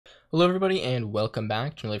Hello everybody and welcome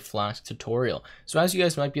back to another Flask tutorial. So as you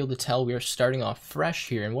guys might be able to tell, we are starting off fresh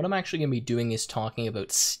here, and what I'm actually going to be doing is talking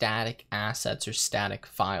about static assets or static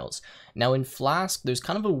files. Now in Flask, there's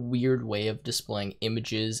kind of a weird way of displaying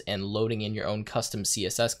images and loading in your own custom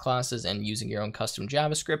CSS classes and using your own custom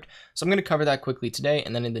JavaScript. So I'm going to cover that quickly today,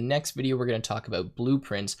 and then in the next video we're going to talk about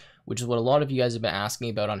blueprints, which is what a lot of you guys have been asking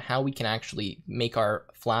about on how we can actually make our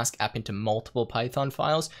Flask app into multiple Python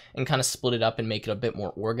files and kind of split it up and make it a bit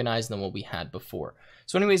more organized than what we had before.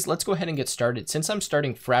 So anyways, let's go ahead and get started. Since I'm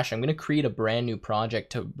starting fresh, I'm going to create a brand new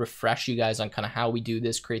project to refresh you guys on kind of how we do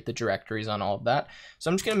this, create the directories on all of that.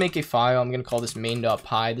 So I'm just going to make a file. I'm going to call this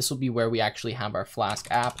main.py. This will be where we actually have our Flask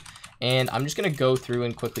app. And I'm just going to go through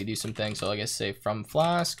and quickly do some things. So I guess say from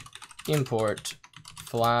Flask, import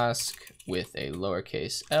Flask with a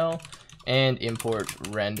lowercase l, and import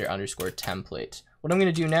render underscore template. What I'm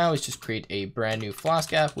going to do now is just create a brand new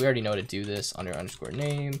Flask app. We already know how to do this, underscore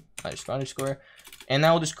name, underscore. And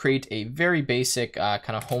now we'll just create a very basic kind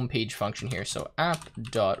of homepage function here. So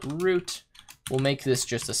app.root, we'll make this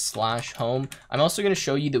just a /home. I'm also going to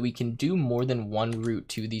show you that we can do more than one root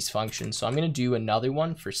to these functions. So I'm going to do another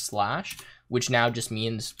one for /, which now just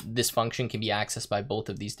means this function can be accessed by both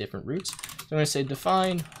of these different roots. So I'm going to say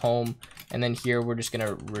define home, and then here we're just going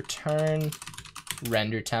to return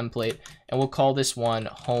render template, and we'll call this one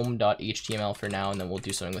home.html for now, and then we'll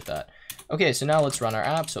do something with that. Okay, so now let's run our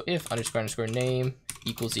app. So if underscore name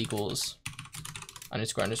equals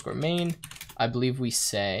underscore main, I believe we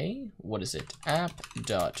say, what is it,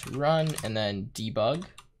 app.run, and then debug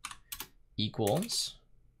equals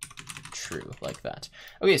true, like that.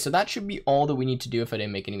 Okay, so that should be all that we need to do if I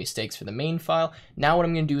didn't make any mistakes for the main file. Now what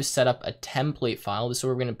I'm going to do is set up a template file. This is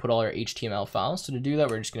where we're going to put all our HTML files. So to do that,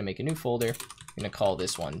 we're just going to make a new folder. I'm going to call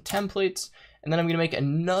this one templates, and then I'm going to make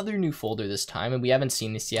another new folder this time, and we haven't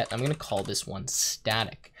seen this yet. I'm going to call this one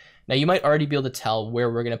static. Now you might already be able to tell where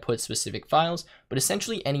we're going to put specific files, but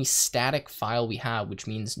essentially any static file we have, which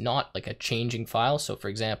means not like a changing file. So for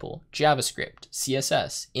example, JavaScript,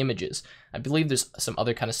 CSS, images, I believe there's some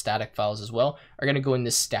other kind of static files as well, are going to go in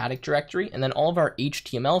this static directory. And then all of our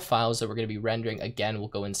HTML files that we're going to be rendering, again, will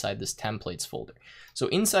go inside this templates folder. So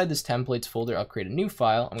inside this templates folder, I'll create a new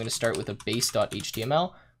file. I'm going to start with a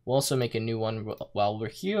base.html. We'll also make a new one while we're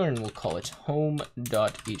here, and we'll call it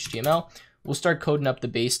home.html. We'll start coding up the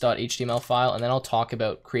base.html file, and then I'll talk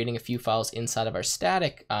about creating a few files inside of our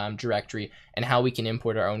static directory and how we can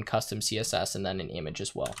import our own custom CSS and then an image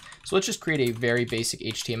as well. So let's just create a very basic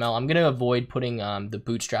HTML. I'm going to avoid putting the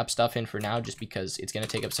bootstrap stuff in for now, just because it's going to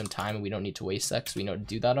take up some time and we don't need to waste that because we know to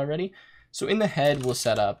do that already. So in the head, we'll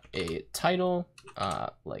set up a title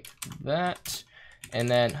like that. And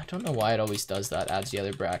then, I don't know why it always does that, adds the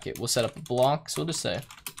other bracket. We'll set up a block. So we'll just say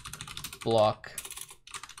block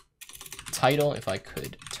title, if I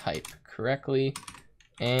could type correctly,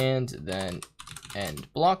 and then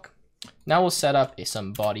end block. Now we'll set up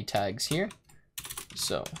some body tags here.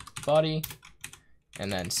 So body,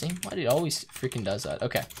 and then same, why did it always freaking does that?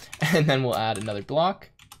 Okay, and then we'll add another block,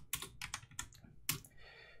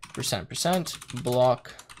 %%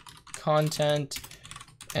 block content,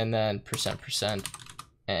 and then %%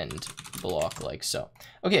 end block, like so.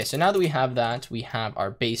 Okay, so now that we have that, we have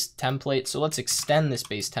our base template. So let's extend this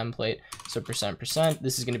base template. So %%,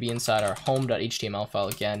 this is going to be inside our home.html file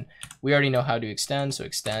again. We already know how to extend, so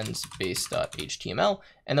extends base.html,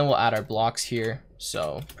 and then we'll add our blocks here.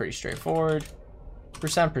 So pretty straightforward,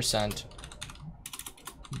 %%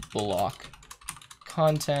 block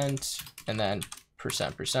content, and then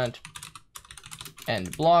 %%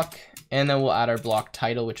 end block. And then we'll add our block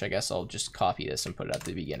title, which I guess I'll just copy this and put it at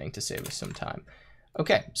the beginning to save us some time.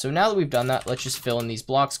 Okay, so now that we've done that, let's just fill in these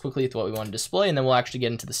blocks quickly with what we want to display, and then we'll actually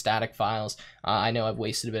get into the static files. I know I've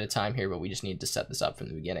wasted a bit of time here, but we just need to set this up from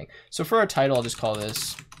the beginning. So for our title, I'll just call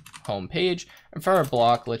this home page. And for our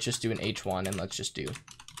block, let's just do an H1, and let's just do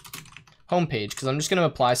home page, because I'm just going to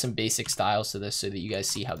apply some basic styles to this so that you guys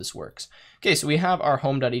see how this works. Okay, so we have our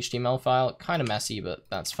home.html file, kind of messy, but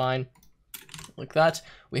that's fine. Like that.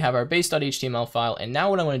 We have our base.html file, and now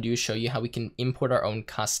what I want to do is show you how we can import our own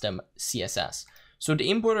custom CSS. So to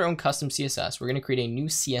import our own custom CSS, we're going to create a new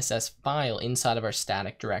CSS file inside of our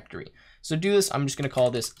static directory. So to do this, I'm just going to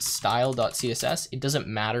call this style.css. It doesn't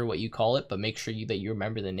matter what you call it, but make sure that you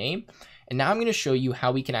remember the name. And now I'm going to show you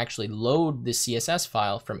how we can actually load the CSS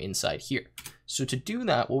file from inside here. So to do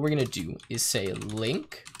that, what we're going to do is say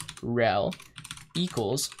link rel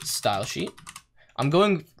equals style sheet. I'm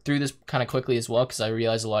going through this kind of quickly as well because I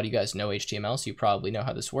realize a lot of you guys know HTML, so you probably know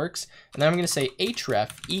how this works. And then I'm going to say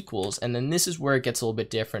href equals, and then this is where it gets a little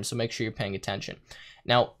bit different, so make sure you're paying attention.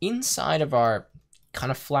 Now, inside of our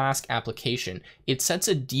kind of Flask application, it sets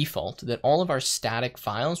a default that all of our static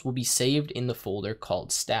files will be saved in the folder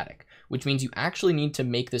called static, which means you actually need to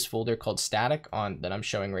make this folder called static that I'm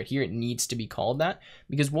showing right here. It needs to be called that,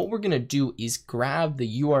 because what we're going to do is grab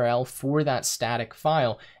the URL for that static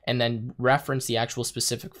file and then reference the actual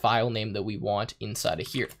specific file name that we want inside of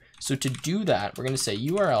here. So to do that, we're going to say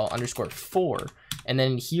URL_for, and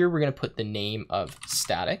then here we're going to put the name of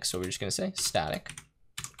static. So we're just going to say static,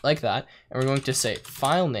 like that, and we're going to say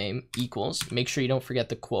file name equals, make sure you don't forget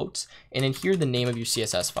the quotes, and then here the name of your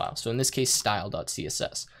CSS file. So in this case,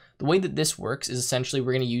 style.css. The way that this works is essentially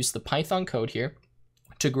we're going to use the Python code here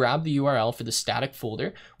to grab the URL for the static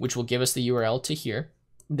folder, which will give us the URL to here.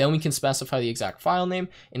 Then we can specify the exact file name.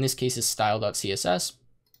 In this case is style.css.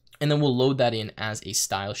 And then we'll load that in as a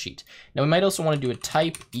style sheet. Now we might also want to do a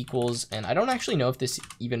type equals, and I don't actually know if this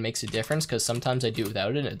even makes a difference because sometimes I do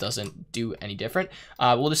without it and it doesn't do any different.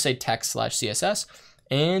 We'll just say text/CSS,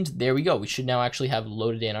 and there we go. We should now actually have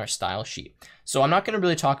loaded in our style sheet. So I'm not going to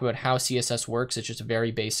really talk about how CSS works. It's just a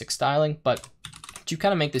very basic styling, but to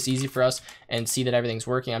kind of make this easy for us and see that everything's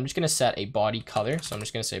working, I'm just going to set a body color. So I'm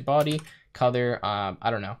just going to say body color.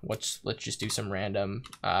 I don't know. Let's just do some random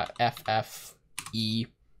FFE.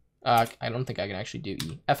 I don't think I can actually do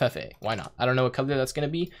FFA. Why not? I don't know what color that's going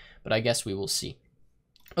to be, but I guess we will see.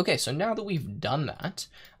 Okay, so now that we've done that,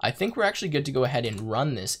 I think we're actually good to go ahead and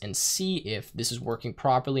run this and see if this is working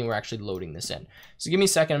properly and we're actually loading this in. So give me a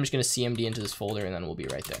second, I'm just going to CMD into this folder and then we'll be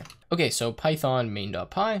right there. Okay, so Python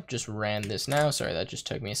main.py, just ran this now. Sorry, that just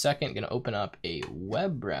took me a second. Going to open up a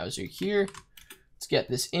web browser here. Let's get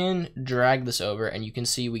this in, drag this over, and you can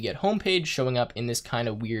see we get homepage showing up in this kind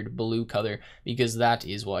of weird blue color because that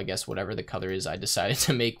is, well, I guess whatever the color is I decided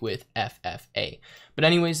to make with FFA. But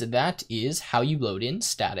anyways, that is how you load in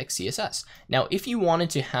static CSS. Now, if you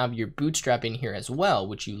wanted to have your Bootstrap in here as well,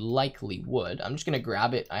 which you likely would, I'm just going to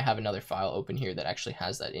grab it. I have another file open here that actually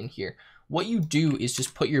has that in here. What you do is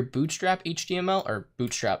just put your Bootstrap HTML or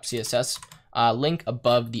Bootstrap CSS link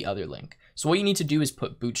above the other link. So what you need to do is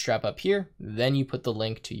put Bootstrap up here, then you put the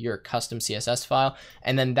link to your custom CSS file,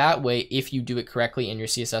 and then that way, if you do it correctly in your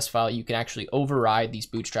CSS file, you can actually override these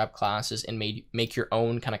Bootstrap classes and make your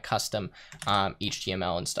own kind of custom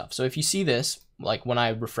HTML and stuff. So if you see this, like when I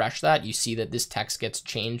refresh that, you see that this text gets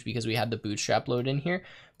changed because we had the Bootstrap load in here,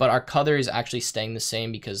 but our color is actually staying the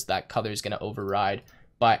same because that color is going to override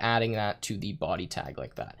by adding that to the body tag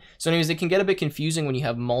like that. So anyways, it can get a bit confusing when you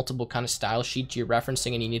have multiple kind of style sheets you're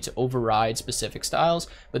referencing and you need to override specific styles,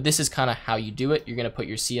 but this is kind of how you do it. You're going to put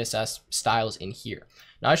your CSS styles in here.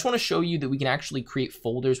 Now I just want to show you that we can actually create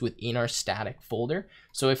folders within our static folder.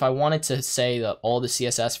 So if I wanted to say that all the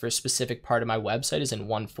CSS for a specific part of my website is in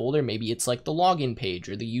one folder, maybe it's like the login page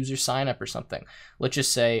or the user sign up or something. Let's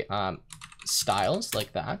just say styles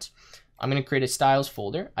like that. I'm going to create a styles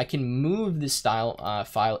folder. I can move this style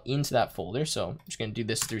file into that folder. So I'm just going to do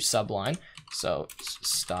this through subline. So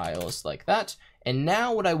styles like that. And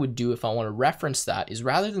now what I would do if I want to reference that is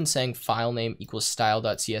rather than saying file name equals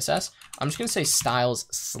style.css, I'm just going to say styles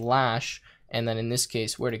slash, and then in this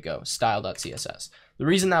case, where'd it go? Style.css. The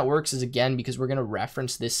reason that works is, again, because we're going to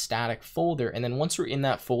reference this static folder, and then once we're in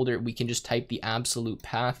that folder, we can just type the absolute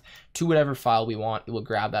path to whatever file we want. It will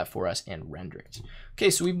grab that for us and render it. Okay,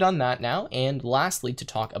 so we've done that now, and lastly, to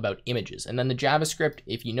talk about images. And then the JavaScript,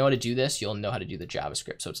 if you know how to do this, you'll know how to do the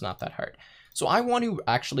JavaScript, so it's not that hard. So I want to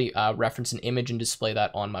actually reference an image and display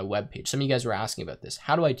that on my web page. Some of you guys were asking about this.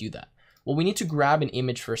 How do I do that? Well, we need to grab an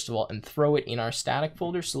image first of all and throw it in our static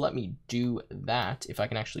folder. So let me do that if I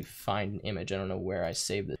can actually find an image. I don't know where I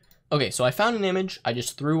saved it. Okay, so I found an image. I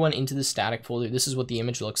just threw one into the static folder. This is what the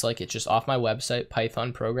image looks like. It's just off my website,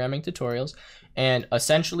 Python Programming Tutorials. And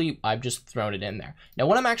essentially, I've just thrown it in there. Now,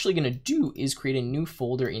 what I'm actually going to do is create a new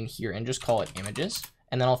folder in here and just call it images.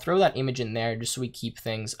 And then I'll throw that image in there just so we keep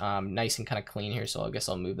things nice and kind of clean here. So I guess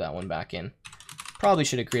I'll move that one back in. Probably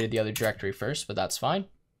should have created the other directory first, but that's fine.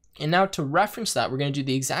 And now to reference that, we're going to do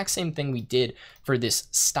the exact same thing we did for this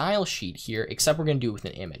style sheet here, except we're going to do it with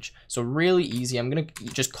an image. So really easy. I'm going to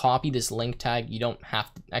just copy this link tag. You don't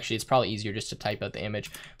have to, actually, it's probably easier just to type out the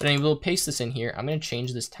image. But anyway, we'll paste this in here. I'm going to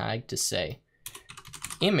change this tag to say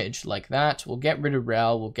image like that. We'll get rid of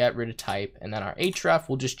rel, we'll get rid of type, and then our href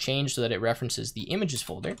will just change so that it references the images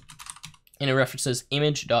folder. And it references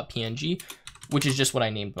image.png, which is just what I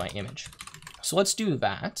named my image. So let's do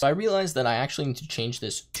that. So I realized that I actually need to change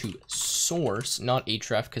this to source, not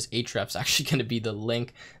href, because href is actually going to be the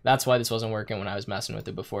link. That's why this wasn't working when I was messing with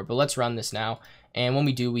it before. But let's run this now. And when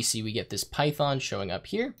we do, we see we get this Python showing up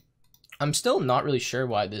here. I'm still not really sure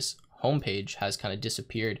why this homepage has kind of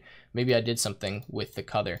disappeared. Maybe I did something with the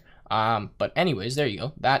color. But anyways, there you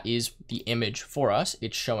go. That is the image for us.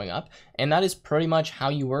 It's showing up. And that is pretty much how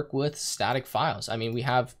you work with static files. I mean, we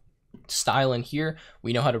have style in here.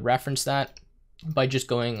 We know how to reference that by just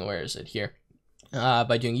going, where is it here?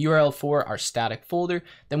 By doing URL for our static folder.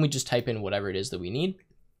 Then we just type in whatever it is that we need.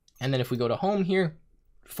 And then if we go to home here,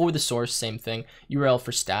 for the source, same thing, URL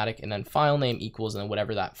for static, and then file name equals, and then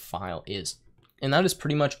whatever that file is. And that is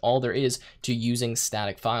pretty much all there is to using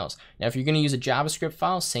static files. Now, if you're going to use a JavaScript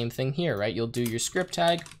file, same thing here, right? You'll do your script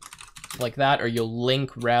tag like that, or you'll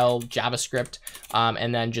link rel JavaScript,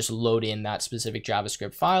 and then just load in that specific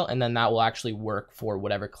JavaScript file, and then that will actually work for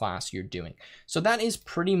whatever class you're doing. So that is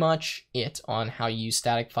pretty much it on how you use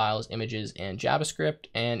static files, images, and JavaScript.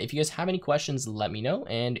 And if you guys have any questions, let me know.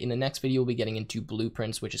 And in the next video, we'll be getting into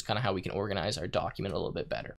blueprints, which is kind of how we can organize our document a little bit better.